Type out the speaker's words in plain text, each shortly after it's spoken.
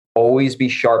always be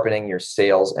sharpening your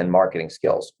sales and marketing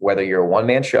skills, whether you're a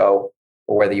one-man show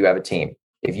or whether you have a team.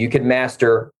 If you can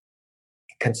master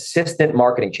consistent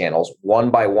marketing channels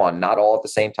one by one, not all at the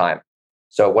same time.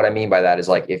 So what I mean by that is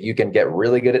like, if you can get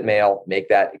really good at mail, make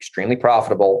that extremely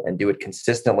profitable and do it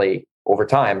consistently over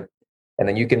time, and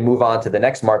then you can move on to the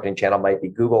next marketing channel, might be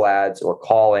Google Ads or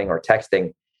calling or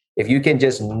texting. If you can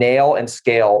just nail and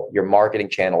scale your marketing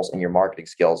channels and your marketing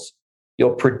skills,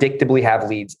 you'll predictably have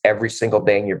leads every single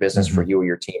day in your business for you or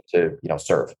your team to,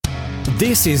 serve.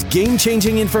 This is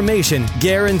game-changing information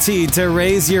guaranteed to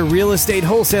raise your real estate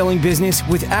wholesaling business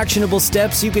with actionable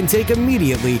steps you can take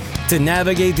immediately to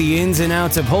navigate the ins and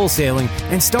outs of wholesaling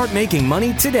and start making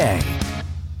money today.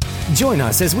 Join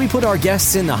us as we put our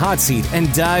guests in the hot seat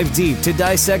and dive deep to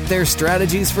dissect their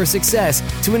strategies for success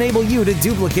to enable you to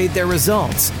duplicate their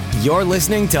results. You're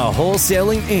listening to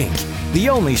Wholesaling Inc., the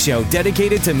only show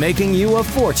dedicated to making you a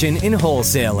fortune in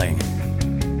wholesaling.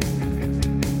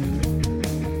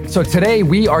 So today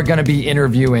we are going to be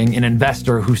interviewing an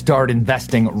investor who started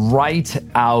investing right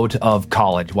out of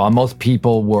college. While most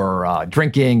people were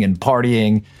drinking and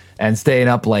partying and staying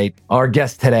up late, our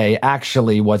guest today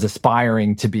actually was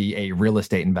aspiring to be a real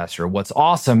estate investor. What's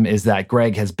awesome is that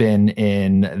Greg has been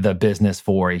in the business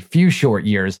for a few short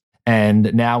years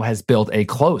and now has built a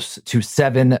close to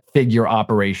 7-figure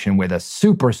operation with a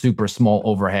super, super small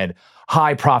overhead,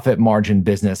 high profit margin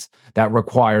business that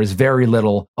requires very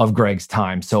little of Greg's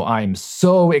time. So I'm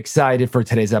so excited for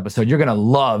today's episode. You're going to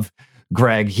love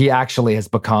Greg. He actually has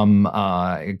become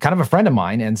kind of a friend of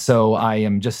mine. And so I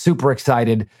am just super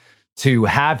excited to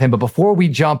have him. But before we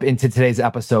jump into today's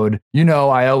episode,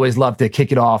 I always love to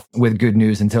kick it off with good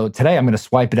news. And so today I'm going to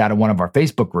swipe it out of one of our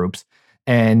Facebook groups.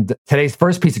 And today's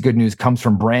first piece of good news comes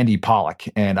from Brandy Pollock.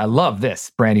 And I love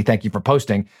this. Brandy, thank you for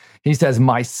posting. He says,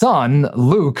 my son,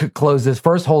 Luke, closed his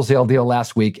first wholesale deal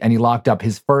last week, and he locked up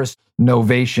his first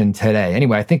novation today.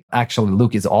 Anyway, I think actually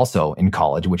Luke is also in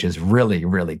college, which is really,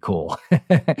 really cool.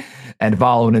 And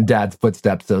following in dad's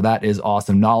footsteps. So that is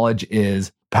awesome. Knowledge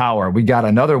is power. We got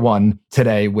another one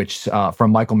today, which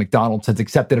from Michael McDonald says,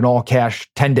 accepted an all-cash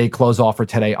 10-day close offer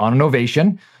today on a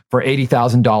novation for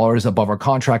 $80,000 above our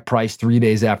contract price 3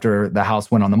 days after the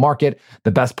house went on the market.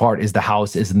 The best part is the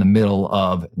house is in the middle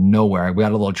of nowhere. We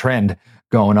got a little trend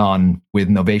going on with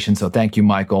novation. So thank you,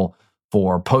 Michael,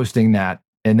 for posting that.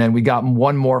 And then we got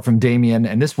one more from Damien.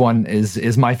 And this one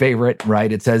is my favorite,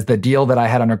 right? It says, the deal that I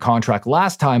had under contract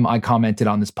last time I commented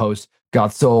on this post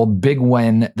got sold. Big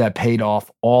win that paid off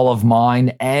all of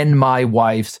mine and my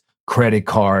wife's credit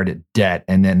card debt.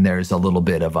 And then there's a little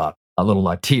bit of a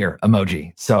little tear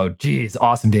emoji. So, geez,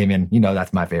 awesome, Damien.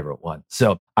 That's my favorite one.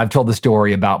 So I've told the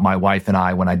story about my wife and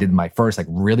I when I did my first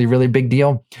really, really big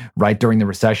deal right during the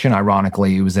recession.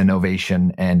 Ironically, it was a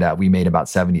novation and we made about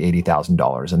 $70,000,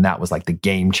 $80,000. And that was like the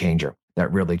game changer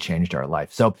that really changed our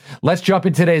life. So let's jump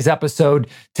into today's episode.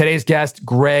 Today's guest,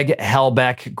 Greg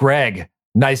Helbeck. Greg,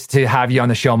 nice to have you on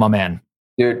the show, my man.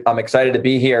 Dude, I'm excited to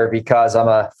be here because I'm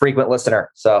a frequent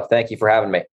listener. So thank you for having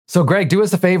me. So Greg, do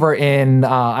us a favor in,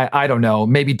 I don't know,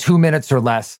 maybe 2 minutes or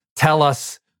less. Tell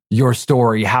us your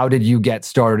story. How did you get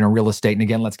started in real estate? And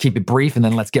again, let's keep it brief and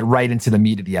then let's get right into the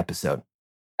meat of the episode.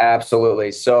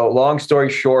 Absolutely. So long story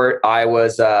short, I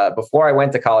was, before I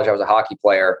went to college, I was a hockey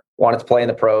player, wanted to play in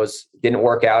the pros, didn't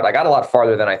work out. I got a lot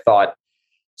farther than I thought.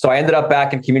 So I ended up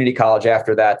back in community college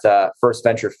after that first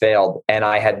venture failed. And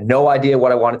I had no idea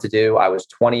what I wanted to do. I was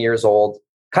 20 years old.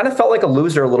 Kind of felt like a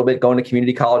loser a little bit going to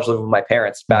community college, living with my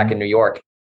parents back in New York.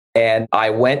 And I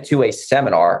went to a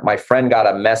seminar. My friend got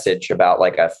a message about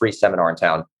like a free seminar in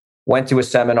town. Went to a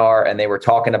seminar and they were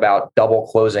talking about double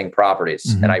closing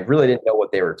properties. And I really didn't know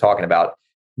what they were talking about.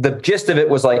 The gist of it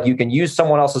was like, you can use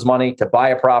someone else's money to buy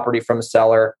a property from a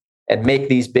seller and make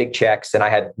these big checks. And I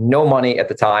had no money at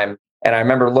the time. And I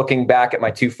remember looking back at my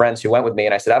two friends who went with me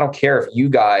and I said, I don't care if you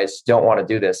guys don't want to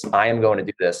do this. I am going to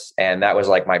do this. And that was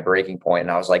like my breaking point. And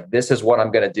I was like, this is what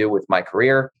I'm going to do with my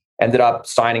career. Ended up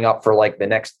signing up for like the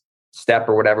next step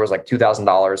or whatever. It was like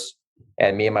 $2,000.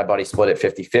 And me and my buddy split it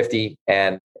 50-50.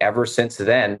 And ever since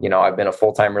then, I've been a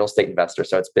full-time real estate investor.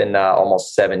 So it's been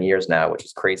almost 7 years now, which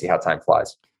is crazy how time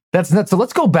flies. That's nuts. So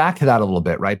let's go back to that a little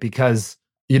bit, right? Because,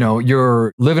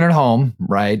 you're living at home,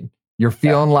 right? You're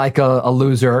feeling like a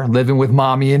loser, living with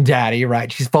mommy and daddy,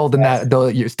 right? She's folding that, though.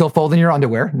 You're still folding your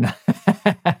underwear.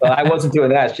 Well, I wasn't doing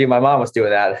that. My mom was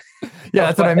doing that. Yeah,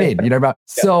 that's what I mean.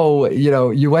 So,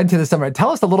 you went to the seminar.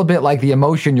 Tell us a little bit like the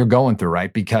emotion you're going through,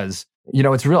 right? Because,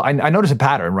 it's real. I notice a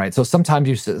pattern, right? So sometimes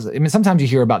you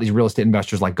hear about these real estate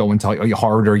investors like going to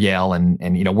Harvard or Yale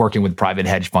and working with private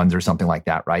hedge funds or something like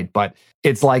that, right? But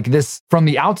it's like this from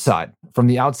the outside. From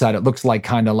the outside, it looks like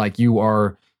kind of like you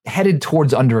are headed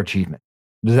towards underachievement.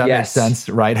 Does that make sense?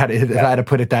 Right? If I had to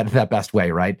put it that best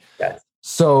way, right? Yes.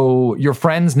 So your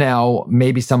friends now,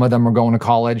 maybe some of them are going to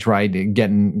college, right?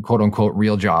 Getting quote unquote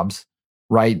real jobs,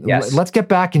 right? Yes. Let's get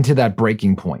back into that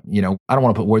breaking point. You know, I don't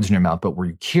want to put words in your mouth, but were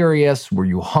you curious? Were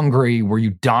you hungry? Were you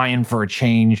dying for a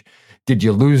change? Did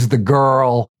you lose the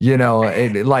girl? You know,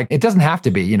 it doesn't have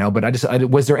to be, you know, but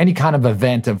was there any kind of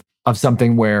event of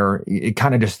something where it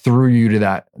kind of just threw you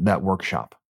to that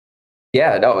workshop?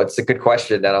 Yeah, no, it's a good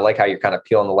question. And I like how you're kind of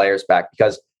peeling the layers back,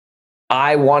 because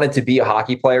I wanted to be a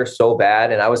hockey player so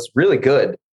bad, and I was really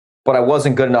good, but I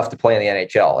wasn't good enough to play in the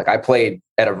NHL. Like, I played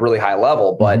at a really high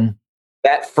level, but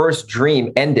that first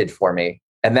dream ended for me.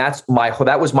 And that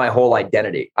was my whole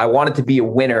identity. I wanted to be a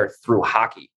winner through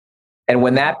hockey. And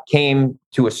when that came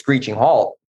to a screeching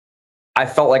halt, I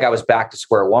felt like I was back to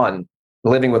square one,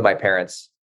 living with my parents.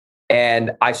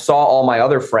 And I saw all my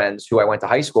other friends who I went to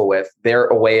high school with, they're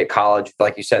away at college.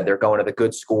 Like you said, they're going to the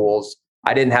good schools.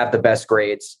 I didn't have the best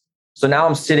grades. So now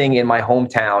I'm sitting in my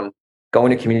hometown, going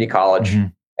to community college.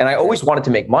 And I always wanted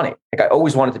to make money. Like, I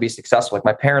always wanted to be successful. Like,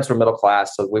 my parents were middle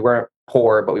class, so we weren't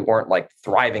poor, but we weren't like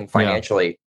thriving financially.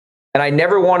 Yeah. And I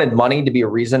never wanted money to be a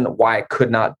reason why I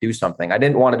could not do something. I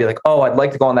didn't want to be like, oh, I'd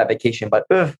like to go on that vacation, but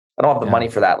I don't have the money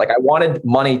for that. Like, I wanted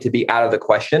money to be out of the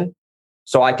question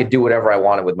so I could do whatever I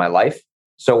wanted with my life.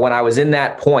 So when I was in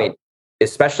that point,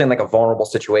 especially in like a vulnerable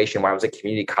situation where I was at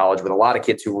community college with a lot of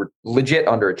kids who were legit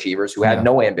underachievers, who had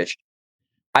no ambition,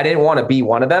 I didn't want to be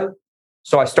one of them.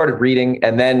 So I started reading.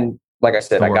 And then, like I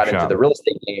said, I got into the real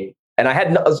estate game. And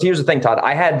here's the thing, Todd,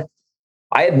 I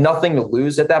had nothing to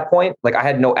lose at that point. Like, I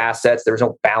had no assets. There was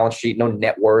no balance sheet, no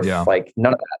net worth, like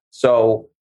none of that. So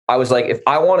I was like, if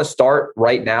I want to start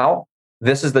right now,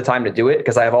 this is the time to do it,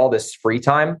 because I have all this free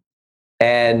time.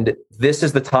 And this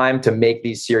is the time to make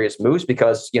these serious moves,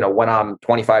 because, you know, when I'm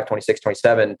 25, 26,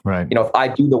 27, you know, if I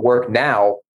do the work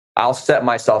now, I'll set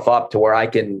myself up to where I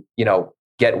can, you know,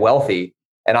 get wealthy,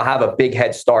 and I'll have a big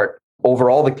head start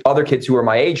over all the other kids who were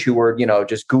my age, who were, you know,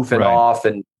 just goofing off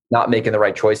and not making the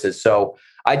right choices. So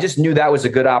I just knew that was a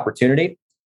good opportunity.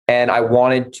 And I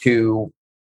wanted to,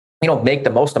 you know, make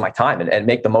the most of my time and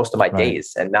make the most of my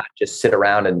days, and not just sit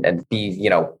around and be,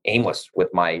 you know, aimless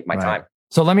with my time.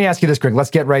 So let me ask you this, Greg. Let's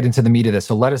get right into the meat of this.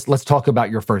 So let's talk about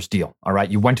your first deal. All right.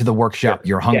 You went to the workshop.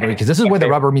 You're hungry, because this is where the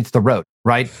rubber meets the road,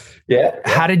 right? Yeah.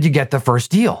 How did you get the first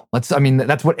deal? That's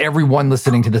what everyone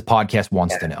listening to this podcast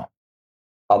wants to know.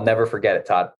 I'll never forget it,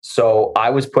 Todd. So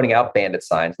I was putting out bandit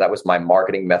signs. That was my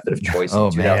marketing method of choice.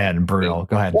 Oh man, brutal.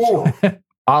 Go ahead.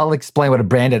 I'll explain what a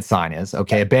bandit sign is.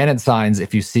 Okay. A bandit signs,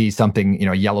 if you see something, you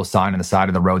know, a yellow sign on the side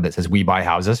of the road that says "We buy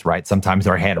houses," right? Sometimes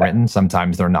they're handwritten,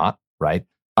 sometimes they're not, right?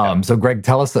 So Greg,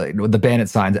 tell us the bandit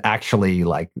signs, actually,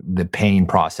 like the pain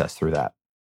process through that.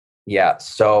 Yeah.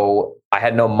 So I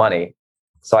had no money,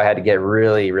 so I had to get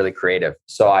really, really creative.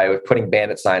 So I was putting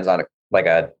bandit signs on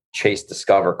a Chase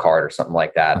Discover card or something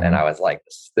like that. And I was like,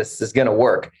 this is going to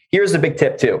work. Here's a big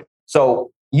tip too. So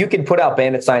you can put out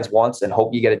bandit signs once and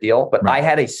hope you get a deal. But I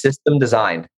had a system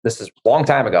designed, this is a long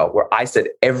time ago, where I said,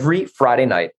 every Friday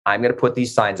night, I'm going to put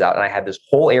these signs out. And I had this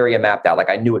whole area mapped out. Like,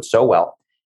 I knew it so well.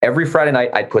 Every Friday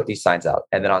night, I'd put these signs out.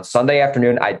 And then on Sunday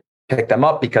afternoon, I'd pick them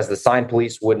up, because the sign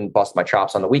police wouldn't bust my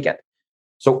chops on the weekend.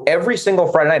 So every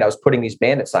single Friday night, I was putting these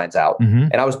bandit signs out.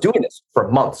 And I was doing this for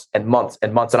months and months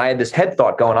and months. And I had this head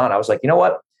thought going on. I was like, you know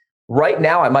what? Right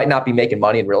now, I might not be making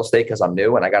money in real estate because I'm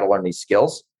new and I got to learn these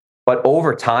skills. But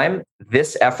over time,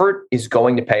 this effort is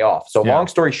going to pay off. So long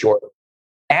story short,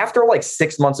 after like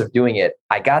 6 months of doing it,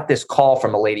 I got this call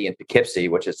from a lady in Poughkeepsie,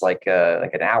 which is like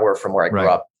an hour from where I grew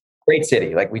up. Great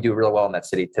city. Like, we do really well in that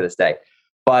city to this day.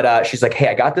 But she's like, hey,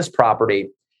 I got this property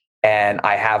and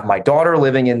I have my daughter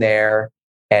living in there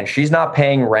and she's not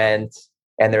paying rent.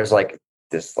 And there's like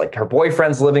this, like, her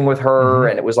boyfriend's living with her.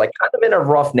 And it was like kind of in a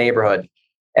rough neighborhood.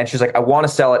 And she's like, I want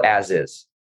to sell it as is.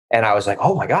 And I was like,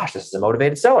 oh my gosh, this is a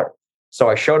motivated seller. So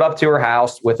I showed up to her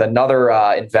house with another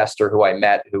investor who I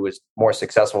met, who was more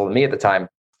successful than me at the time.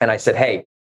 And I said, hey,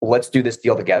 let's do this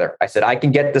deal together. I said, I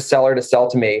can get the seller to sell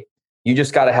to me. You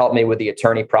just got to help me with the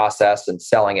attorney process and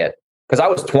selling it. Because I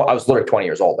was literally 20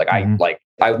 years old. Like,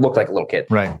 I looked like a little kid.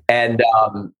 Right. And,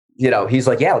 you know, he's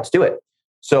like, yeah, let's do it.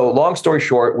 So long story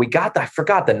short, I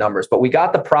forgot the numbers, but we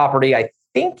got the property, I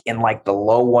think in like the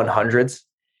low 100s.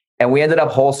 And we ended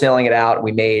up wholesaling it out.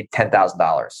 We made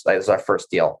 $10,000. That was our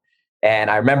first deal.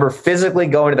 And I remember physically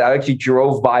going to I actually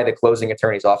drove by the closing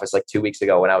attorney's office like 2 weeks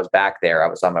ago when I was back there. I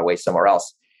was on my way somewhere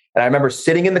else. And I remember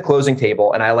sitting in the closing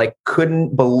table and I like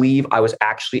couldn't believe I was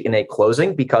actually in a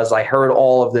closing, because I heard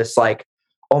all of this like,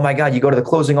 oh my God, you go to the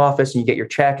closing office and you get your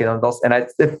check and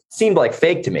it seemed like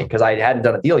fake to me because I hadn't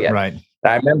done a deal yet. Right.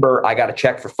 And I remember I got a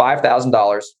check for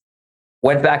 $5,000,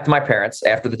 went back to my parents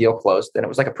after the deal closed. And it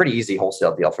was like a pretty easy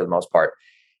wholesale deal for the most part.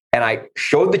 And I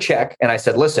showed the check and I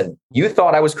said, listen, you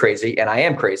thought I was crazy and I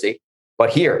am crazy, but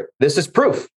here, this is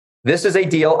proof. This is a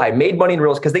deal. I made money in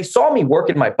real estate because they saw me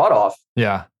working my butt off.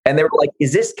 Yeah. And they were like,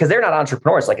 is this, because they're not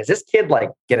entrepreneurs, like, is this kid like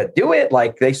going to do it?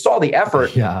 Like they saw the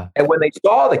effort. Yeah. And when they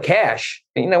saw the cash,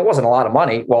 it wasn't a lot of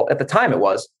money. Well, at the time it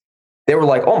was, they were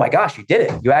like, oh my gosh, you did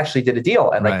it. You actually did a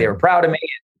deal. And like, they were proud of me.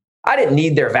 I didn't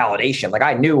need their validation. Like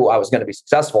I knew I was going to be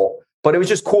successful, but it was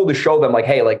just cool to show them like,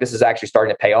 hey, like this is actually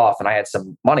starting to pay off. And I had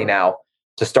some money now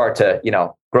to start to,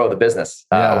 grow the business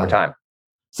over time.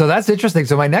 So that's interesting.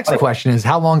 So my next question is,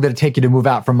 how long did it take you to move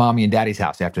out from mommy and daddy's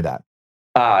house after that?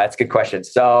 That's a good question.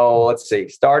 So let's see,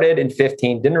 started in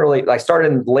 15,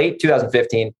 started in late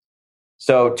 2015.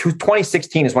 So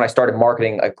 2016 is when I started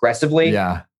marketing aggressively.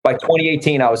 Yeah. By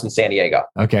 2018, I was in San Diego.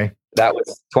 Okay. That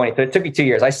was it took me 2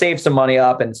 years. I saved some money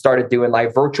up and started doing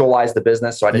virtualized the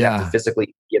business. So I didn't have to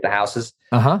physically get the houses.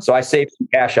 So I saved some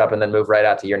cash up and then moved right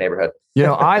out to your neighborhood.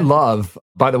 I love,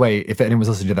 by the way, if anyone's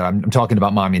listening to that, I'm talking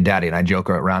about mommy and daddy and I joke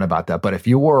around about that. But if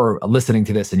you were listening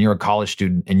to this and you're a college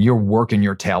student and you're working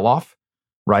your tail off,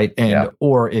 right? And,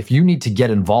 or if you need to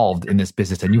get involved in this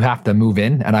business and you have to move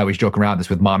in, and I always joke around this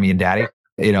with mommy and daddy,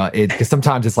 because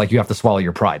sometimes it's like you have to swallow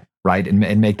your pride, right?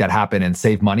 And make that happen and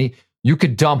save money. You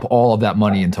could dump all of that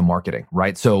money into marketing,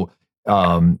 right? So,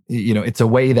 it's a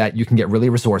way that you can get really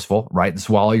resourceful, right?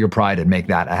 Swallow your pride and make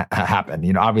that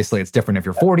happen. Obviously it's different if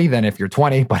you're 40 than if you're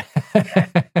 20, but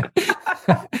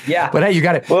yeah. But hey, you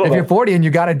got to, if you're 40 and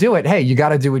you got to do it, hey, you got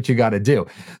to do what you got to do.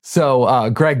 So,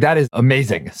 Greg, that is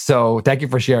amazing. So thank you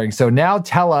for sharing. So now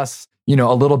tell us,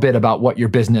 a little bit about what your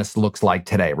business looks like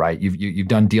today, right? You've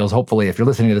done deals. Hopefully, if you're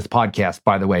listening to this podcast,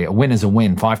 by the way, a win is a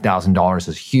win. $5,000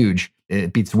 is huge.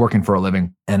 It beats working for a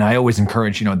living. And I always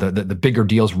encourage, the bigger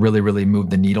deals really, really move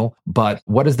the needle. But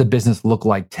what does the business look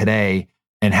like today?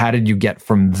 And how did you get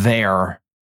from there,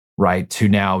 right, to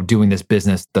now doing this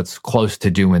business that's close to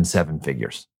doing 7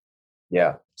 figures?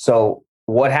 Yeah. So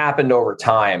what happened over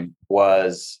time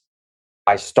was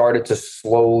I started to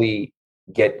slowly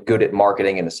get good at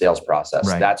marketing and the sales process.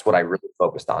 Right. That's what I really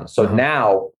focused on. So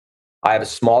now I have a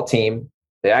small team.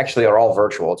 They actually are all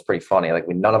virtual. It's pretty funny. Like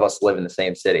none of us live in the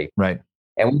same city. Right.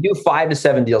 And we do 5 to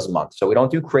 7 deals a month. So we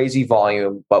don't do crazy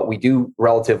volume, but we do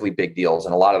relatively big deals.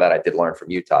 And a lot of that I did learn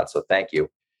from you, Todd. So thank you.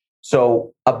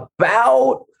 So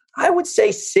about, I would say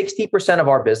 60% of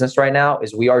our business right now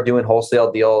is we are doing wholesale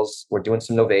deals. We're doing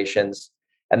some novations.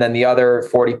 And then the other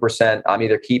 40%, I'm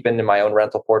either keeping in my own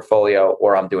rental portfolio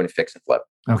or I'm doing a fix and flip.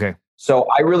 Okay. So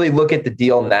I really look at the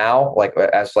deal now,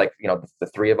 the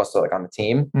 3 of us are on the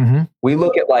team. Mm-hmm. We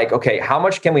look at okay, how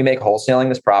much can we make wholesaling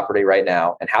this property right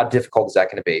now? And how difficult is that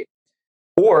going to be?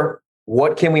 Or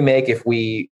what can we make if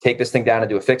we take this thing down and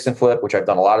do a fix and flip, which I've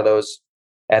done a lot of those.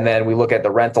 And then we look at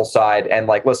the rental side and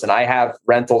listen, I have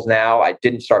rentals now. I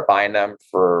didn't start buying them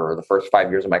for the first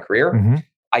 5 years of my career. Mm-hmm.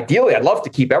 Ideally, I'd love to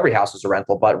keep every house as a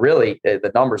rental, but really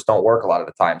the numbers don't work a lot of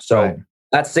the time. So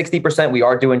that's 60%. We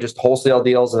are doing just wholesale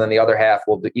deals. And then the other half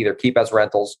we'll either keep as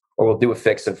rentals or we'll do a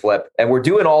fix and flip. And we're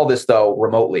doing all this though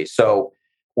remotely. So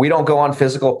we don't go on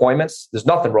physical appointments. There's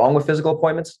nothing wrong with physical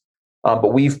appointments.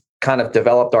 But we've kind of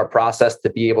developed our process to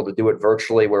be able to do it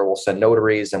virtually where we'll send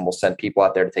notaries and we'll send people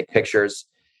out there to take pictures.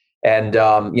 And,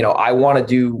 I want to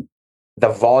do the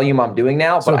volume I'm doing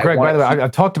now. So Greg, by the way,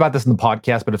 I've talked about this in the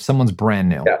podcast, but if someone's brand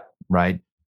new, right?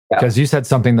 Because you said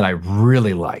something that I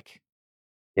really like.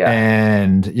 Yeah.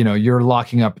 And, you're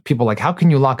locking up people how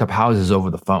can you lock up houses over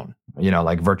the phone,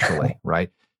 virtually, right?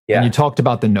 Yeah. And you talked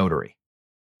about the notary.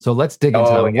 So let's dig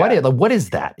into what is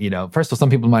that? First of all,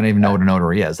 some people might not even know what a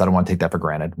notary is. I don't want to take that for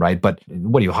granted, right? But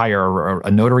what do you hire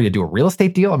a notary to do a real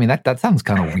estate deal? I mean, that sounds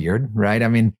kind of weird, right? I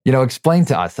mean, explain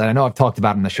to us. And I know I've talked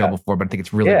about it in the show before, but I think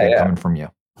it's really good coming from you.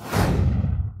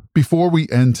 Before we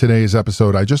end today's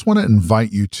episode, I just want to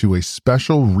invite you to a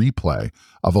special replay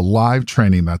of a live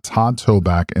training that Todd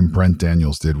Toback and Brent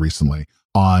Daniels did recently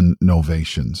on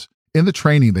novations. In the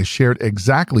training, they shared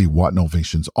exactly what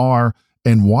novations are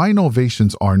and why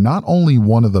novations are not only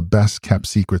one of the best kept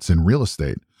secrets in real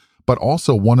estate, but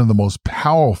also one of the most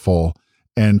powerful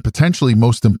and potentially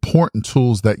most important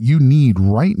tools that you need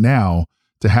right now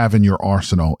to have in your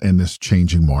arsenal in this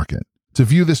changing market. To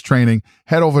view this training,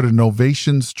 head over to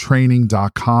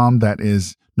novationstraining.com. That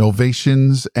is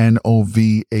Novations,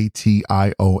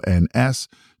 Novations,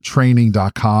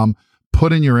 training.com.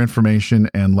 Put in your information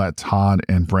and let Todd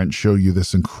and Brent show you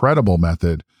this incredible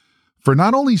method for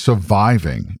not only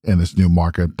surviving in this new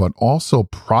market, but also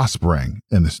prospering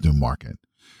in this new market.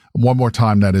 One more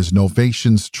time, that is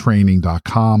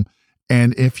novationstraining.com,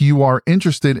 And if you are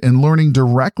interested in learning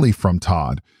directly from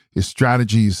Todd, his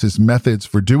strategies, his methods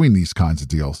for doing these kinds of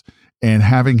deals, and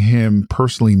having him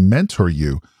personally mentor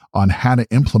you on how to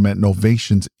implement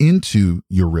Novations into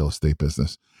your real estate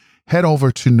business, head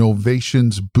over to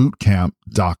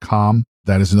novationsbootcamp.com.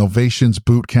 That is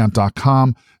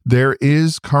novationsbootcamp.com. There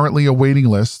is currently a waiting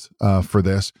list for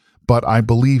this, but I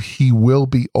believe he will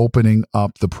be opening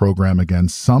up the program again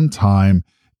sometime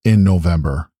in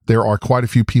November. There are quite a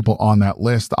few people on that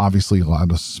list. Obviously, a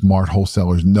lot of smart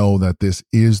wholesalers know that this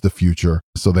is the future,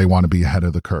 so they want to be ahead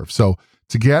of the curve. So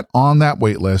to get on that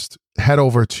wait list, head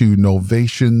over to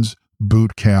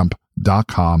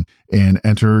novationsbootcamp.com and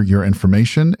enter your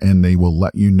information, and they will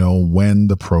let you know when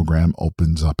the program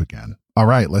opens up again. All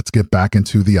right, let's get back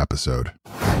into the episode.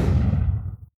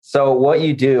 So what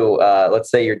you do,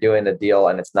 let's say you're doing a deal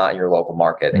and it's not in your local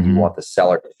market and you want the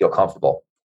seller to feel comfortable.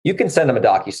 You can send them a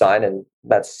DocuSign, and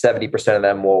that's 70% of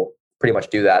them will pretty much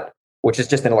do that, which is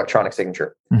just an electronic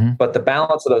signature. But the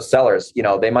balance of those sellers,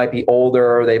 they might be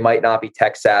older, they might not be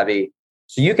tech savvy.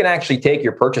 So you can actually take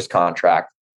your purchase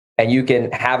contract and you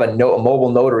can have a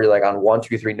mobile notary, like on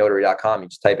 123notary.com. You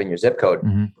just type in your zip code,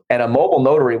 and a mobile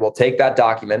notary will take that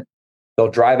document. They'll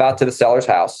drive out to the seller's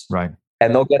house, Right.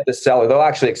 and they'll get the seller. They'll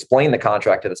actually explain the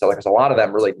contract to the seller, because a lot of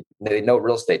them they know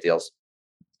real estate deals,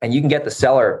 and you can get the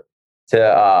seller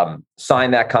to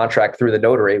sign that contract through the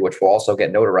notary, which will also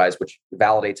get notarized, which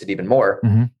validates it even more.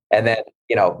 And then,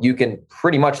 you can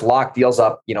pretty much lock deals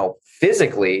up,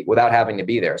 physically without having to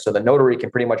be there. So the notary can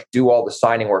pretty much do all the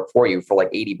signing work for you for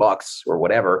like $80 or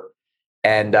whatever.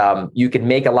 And you can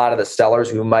make a lot of the sellers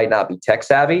who might not be tech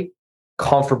savvy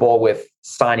comfortable with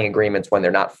signing agreements when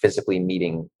they're not physically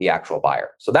meeting the actual buyer.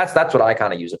 So that's what I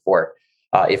kind of use it for,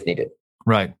 if needed.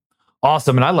 Right.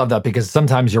 Awesome. And I love that, because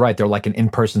sometimes you're right. They're like an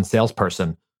in-person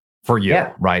salesperson for you,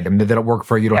 right? I mean, they don't work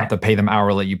for you. You don't have to pay them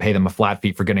hourly. You pay them a flat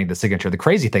fee for getting the signature. The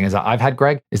crazy thing is, I've had,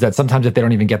 Greg, is that sometimes if they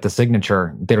don't even get the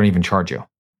signature, they don't even charge you,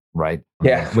 right?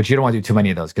 Yeah. Which you don't want to do too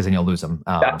many of those, because then you'll lose them.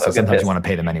 So sometimes you want to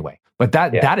pay them anyway. But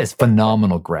that is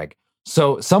phenomenal, Greg.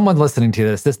 So someone listening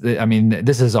to this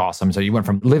is awesome. So you went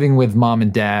from living with mom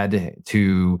and dad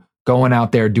to going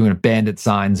out there doing bandit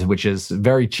signs, which is a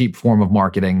very cheap form of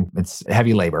marketing. It's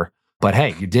heavy labor. But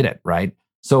hey, you did it, right?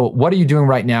 So what are you doing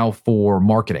right now for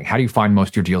marketing? How do you find most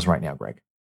of your deals right now, Greg?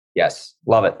 Yes,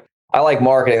 love it. I like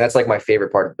marketing. That's like my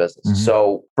favorite part of the business.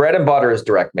 So bread and butter is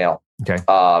direct mail. Okay.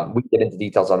 We can get into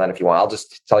details on that if you want. I'll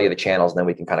just tell you the channels, and then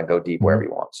we can kind of go deep wherever you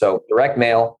want. So direct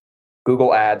mail,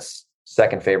 Google Ads,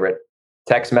 second favorite,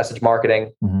 text message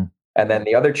marketing. And then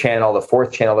the other channel, the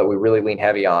fourth channel that we really lean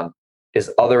heavy on,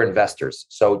 is other investors.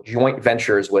 So joint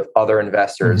ventures with other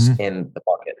investors in the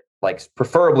market, like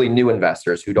preferably new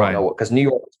investors who don't know what, because New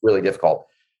York is really difficult.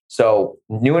 So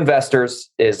new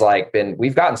investors is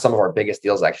we've gotten some of our biggest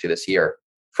deals actually this year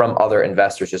from other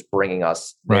investors just bringing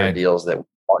us their deals that we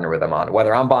partner with them on,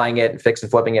 whether I'm buying it and fix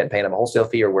and flipping it and paying them a wholesale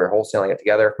fee, or we're wholesaling it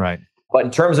together. Right. But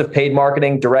in terms of paid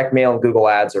marketing, direct mail and Google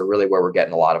Ads are really where we're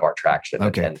getting a lot of our traction.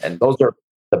 Okay. And those are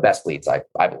the best leads, I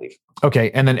believe.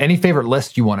 Okay. And then any favorite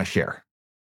list you want to share?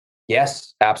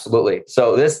 Yes, absolutely.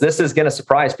 So this is going to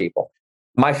surprise people.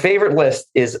 My favorite list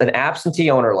is an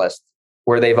absentee owner list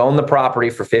where they've owned the property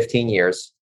for 15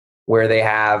 years, where they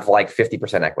have like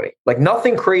 50% equity. Like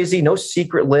nothing crazy, no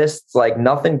secret lists, like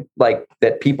nothing like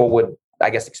that people would, I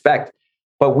guess, expect.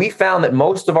 But we found that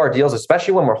most of our deals,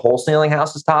 especially when we're wholesaling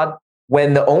houses, Todd,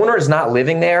 when the owner is not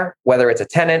living there, whether it's a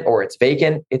tenant or it's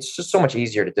vacant, it's just so much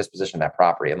easier to disposition that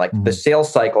property. And like the sales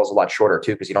cycle is a lot shorter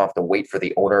too, because you don't have to wait for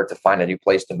the owner to find a new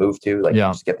place to move to. Like you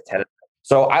just get the tenant.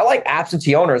 So I like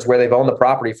absentee owners where they've owned the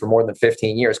property for more than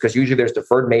 15 years, because usually there's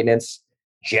deferred maintenance.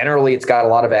 Generally, it's got a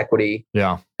lot of equity.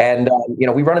 Yeah. And,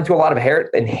 we run into a lot of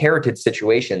inherited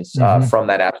situations from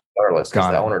that absentee owner list,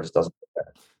 because the owner just doesn't live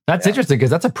there. That's interesting, because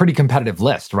that's a pretty competitive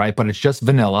list, right? But it's just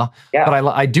vanilla. Yeah. But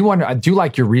I do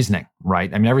like your reasoning,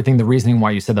 right? I mean, the reasoning why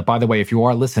you said that. By the way, if you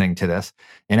are listening to this,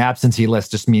 an absentee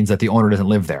list just means that the owner doesn't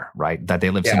live there, right? That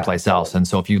they live someplace else. And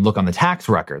so if you look on the tax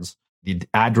records, the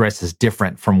address is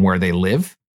different from where they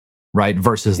live, right?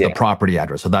 Versus the property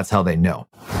address. So that's how they know.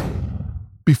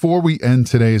 Before we end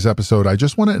today's episode, I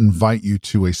just want to invite you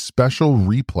to a special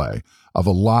replay of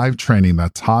a live training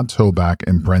that Todd Toback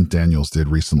and Brent Daniels did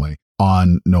recently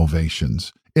on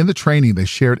Novations. In the training, they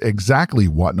shared exactly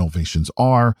what Novations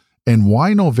are and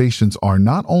why Novations are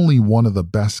not only one of the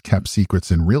best kept secrets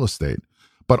in real estate,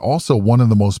 but also one of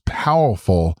the most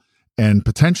powerful and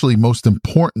potentially most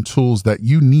important tools that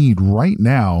you need right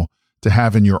now to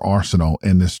have in your arsenal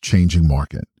in this changing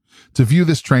market. To view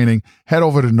this training, head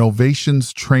over to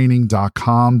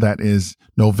novationstraining.com. That is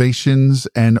Novations,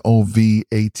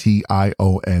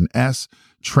 Novations,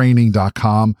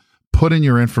 novationstraining.com. Put in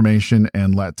your information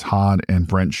and let Todd and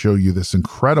Brent show you this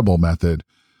incredible method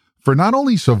for not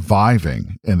only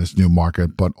surviving in this new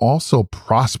market, but also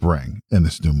prospering in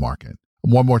this new market.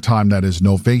 One more time, that is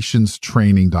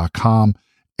novationstraining.com.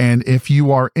 And if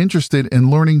you are interested in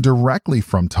learning directly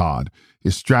from Todd,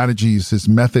 his strategies, his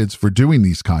methods for doing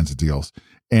these kinds of deals,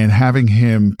 and having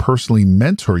him personally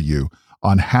mentor you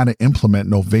on how to implement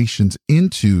Novations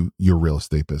into your real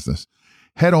estate business,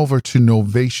 head over to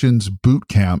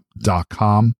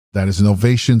novationsbootcamp.com. That is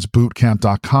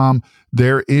novationsbootcamp.com.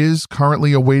 There is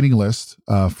currently a waiting list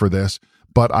for this,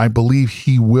 but I believe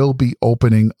he will be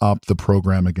opening up the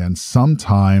program again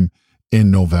sometime in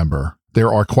November.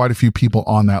 There are quite a few people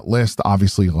on that list.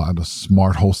 Obviously, a lot of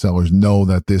smart wholesalers know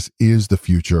that this is the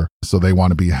future, so they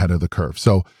want to be ahead of the curve.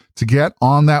 So to get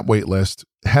on that wait list,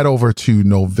 head over to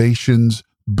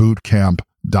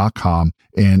novationsbootcamp.com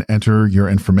and enter your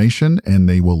information, and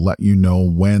they will let you know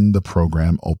when the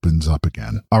program opens up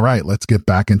again. All right, let's get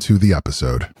back into the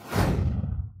episode.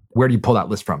 Where do you pull that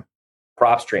list from?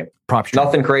 PropStream. PropStream.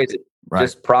 Nothing crazy. Right.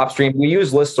 Just PropStream. We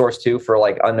use ListSource too for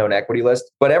like unknown equity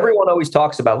lists, but everyone always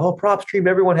talks about, oh, PropStream,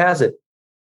 everyone has it.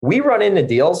 We run into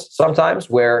deals sometimes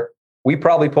where we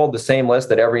probably pulled the same list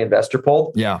that every investor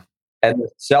pulled. Yeah. And the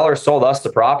seller sold us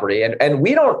the property. And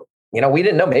we don't, we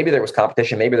didn't know, maybe there was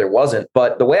competition, maybe there wasn't.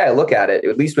 But the way I look at it,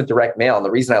 at least with direct mail, and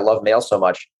the reason I love mail so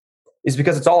much is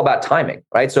because it's all about timing,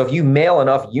 right? So if you mail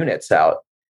enough units out,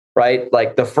 right,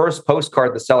 like the first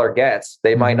postcard the seller gets,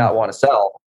 they might not want to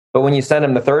sell. But when you send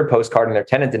them the third postcard and their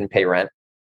tenant didn't pay rent,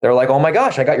 they're like, oh my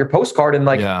gosh, I got your postcard and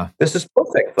this is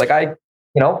perfect. Like I,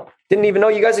 didn't even know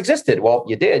you guys existed. Well,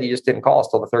 you did. You just didn't call us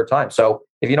till the third time. So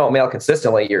if you don't mail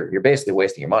consistently, you're basically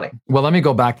wasting your money. Well, let me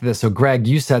go back to this. So Greg,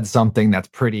 you said something that's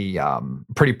pretty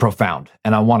profound,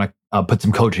 and I want to put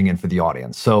some coaching in for the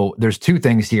audience. So there's two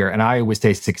things here, and I always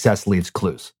say success leaves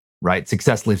clues, right?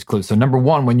 Success leaves clues. So number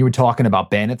one, when you were talking about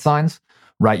bandit signs,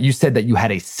 right? You said that you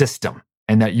had a system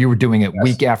and that you were doing it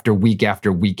week after week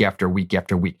after week after week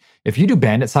after week. If you do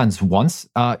bandit signs once,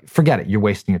 forget it. You're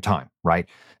wasting your time, right?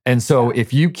 And so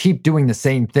if you keep doing the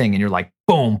same thing and you're like,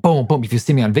 boom, boom, boom, if you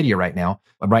see me on video right now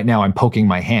I'm poking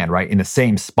my hand, right, in the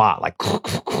same spot, like,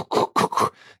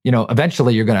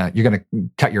 eventually you're gonna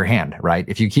cut your hand, right?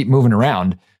 If you keep moving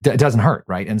around, it doesn't hurt,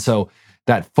 right? And so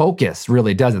that focus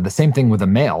really does it. The same thing with a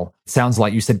mail. It sounds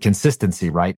like you said consistency,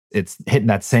 right? It's hitting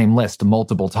that same list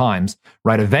multiple times,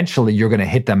 right? Eventually you're going to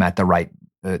hit them at the right,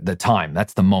 the time.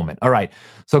 That's the moment. All right.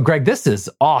 So Greg, this is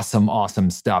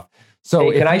awesome stuff.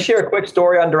 So can I share a quick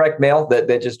story on direct mail that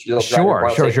just sure.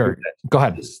 Go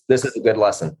ahead. This is a good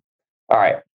lesson. All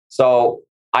right. So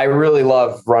I really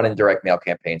love running direct mail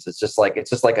campaigns. It's just like an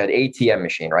ATM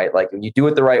machine, right? Like when you do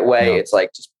it the right way, it's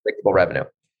like just predictable revenue.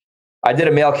 I did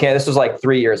a mail campaign. This was like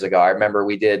 3 years ago. I remember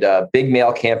we did a big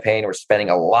mail campaign. We're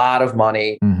spending a lot of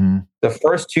money. Mm-hmm. The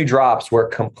first 2 drops were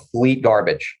complete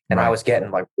garbage. And I was getting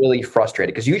like really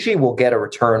frustrated because usually we'll get a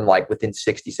return like within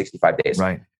 60, 65 days.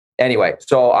 Right. Anyway,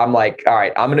 so I'm like, all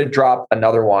right, I'm going to drop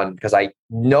another one because I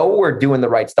know we're doing the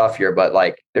right stuff here, but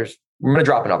like I'm going to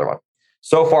drop another one.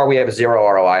 So far we have a 0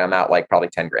 ROI. I'm out like probably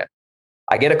 10 grand.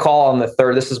 I get a call on the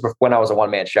third. This is when I was a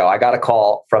one-man show. I got a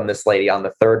call from this lady on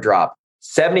the third drop.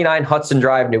 79 Hudson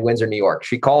Drive, New Windsor, New York.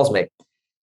 She calls me.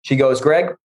 She goes,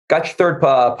 Greg, got your third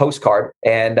postcard,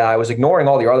 and I was ignoring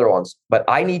all the other ones, but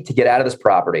I need to get out of this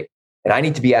property, and I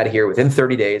need to be out of here within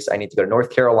 30 days. I need to go to North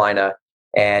Carolina,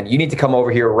 and you need to come over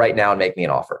here right now and make me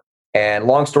an offer. And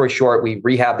long story short, we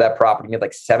rehabbed that property, we had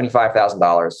like $75,000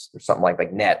 or something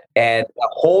like net. And the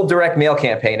whole direct mail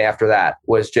campaign after that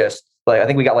was just like, I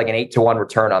think we got like an 8-to-1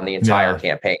 return on the entire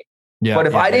campaign. Yeah, but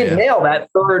if I didn't nail that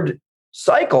third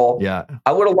cycle,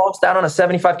 I would have lost out on a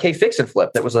 $75K fix and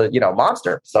flip. That was a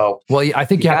monster. So, well, I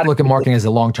think you have to look at marketing as a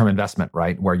long-term investment,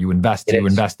 right? Where you invest.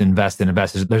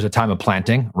 There's a time of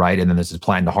planting, right? And then there's a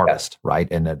plan to harvest, right?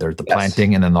 And there's the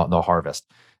planting and then the harvest.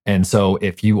 And so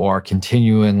if you are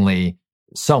continually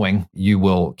sowing, you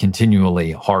will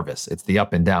continually harvest. It's the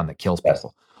up and down that kills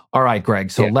people. All right,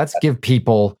 Greg. So let's give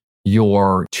people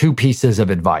your 2 pieces of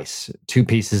advice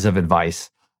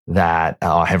that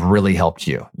have really helped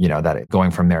you, that going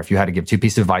from there. If you had to give 2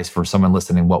 pieces of advice for someone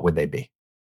listening, what would they be?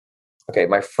 Okay.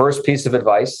 My first piece of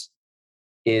advice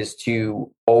is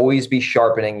to always be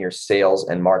sharpening your sales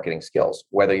and marketing skills,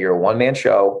 whether you're a one-man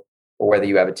show or whether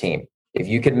you have a team. If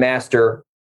you can master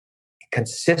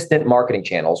consistent marketing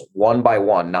channels one by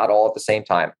one, not all at the same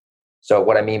time. So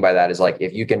what I mean by that is like,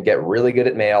 if you can get really good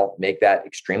at mail, make that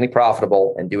extremely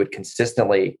profitable and do it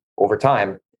consistently over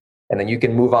time, and then you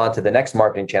can move on to the next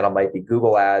marketing channel, might be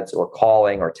Google ads or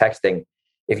calling or texting.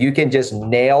 If you can just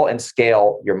nail and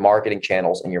scale your marketing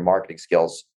channels and your marketing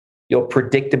skills, you'll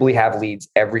predictably have leads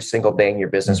every single day in your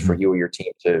business for you or your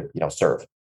team to, serve.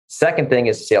 Second thing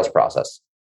is the sales process.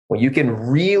 When you can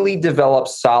really develop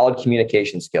solid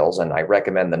communication skills, and I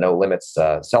recommend the No Limits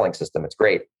selling system, it's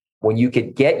great. When you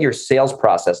could get your sales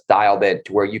process dialed in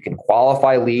to where you can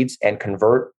qualify leads and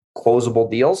convert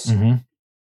closable deals,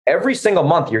 every single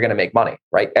month you're going to make money,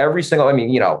 right?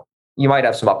 You might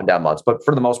have some up and down months, but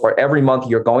for the most part, every month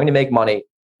you're going to make money,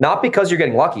 not because you're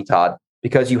getting lucky, Todd,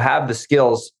 because you have the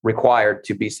skills required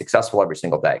to be successful every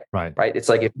single day, right? It's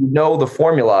like if you know the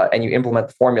formula and you implement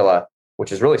the formula,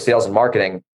 which is really sales and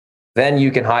marketing, then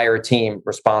you can hire a team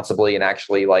responsibly and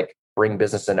actually bring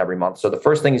business in every month. So the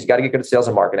first thing is you got to get good at sales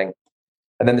and marketing.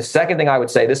 And then the second thing I would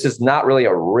say, this is not really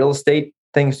a real estate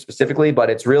thing specifically, but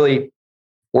it's really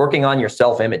working on your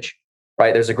self-image,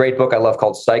 right? There's a great book I love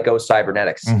called Psycho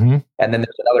Cybernetics. And then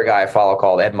there's another guy I follow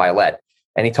called Ed Mylett.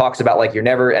 And he talks about you're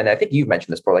never, and I think you've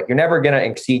mentioned this before, you're never going to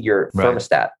exceed your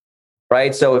thermostat,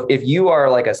 right? So if you are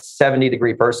a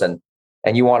 70-degree person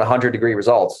and you want 100-degree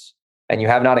results and you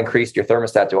have not increased your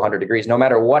thermostat to 100 degrees, no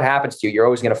matter what happens to you, you're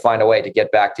always going to find a way to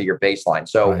get back to your baseline.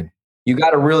 So you got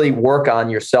to really work on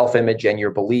your self-image and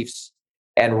your beliefs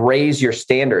and raise your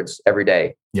standards every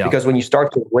day. Because when you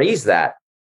start to raise that,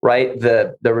 right,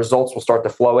 the results will start to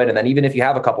flow in. And then even if you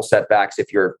have a couple setbacks,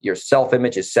 if your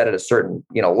self-image is set at a certain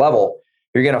level,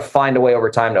 you're going to find a way over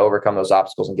time to overcome those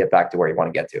obstacles and get back to where you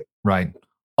want to get to. Right.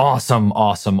 Awesome,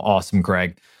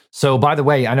 Greg. So by the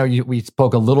way, I know we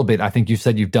spoke a little bit. I think you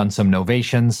said you've done some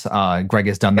novations. Greg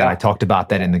has done that. I talked about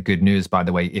that in the good news, by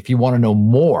the way. If you want to know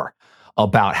more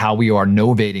about how we are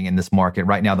novating in this market,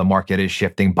 right now the market is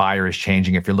shifting, buyer is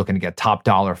changing. If you're looking to get top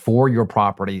dollar for your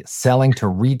property, selling to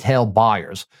retail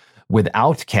buyers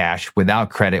without cash, without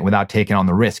credit, without taking on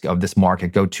the risk of this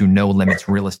market, go to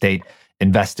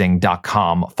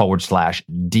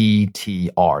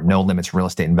NoLimitsRealEstateInvesting.com/DTR.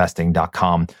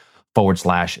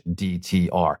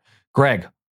 NoLimitsRealEstateInvesting.com/DTR. Greg,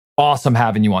 awesome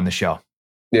having you on the show.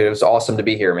 Dude, it was awesome to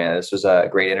be here, man. This was a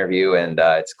great interview, and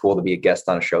it's cool to be a guest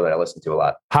on a show that I listen to a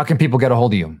lot. How can people get a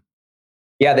hold of you?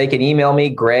 Yeah, they can email me,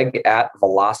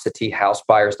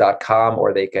 greg@velocityhousebuyers.com,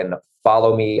 or they can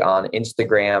follow me on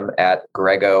Instagram at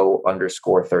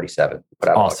Grego_37. Put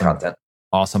out a lot of content.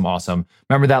 Awesome.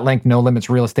 Remember that link,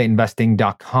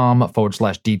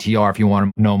 NoLimitsRealEstateInvesting.com/DTR if you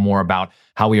want to know more about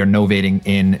how we are novating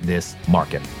in this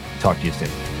market. Talk to you soon.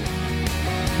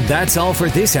 That's all for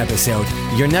this episode.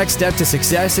 Your next step to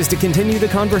success is to continue the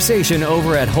conversation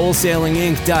over at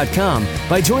wholesalinginc.com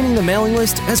by joining the mailing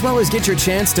list, as well as get your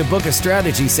chance to book a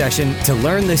strategy session to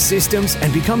learn the systems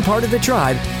and become part of the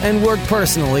tribe and work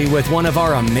personally with one of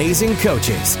our amazing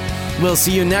coaches. We'll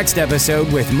see you next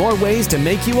episode with more ways to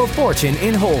make you a fortune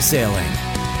in wholesaling.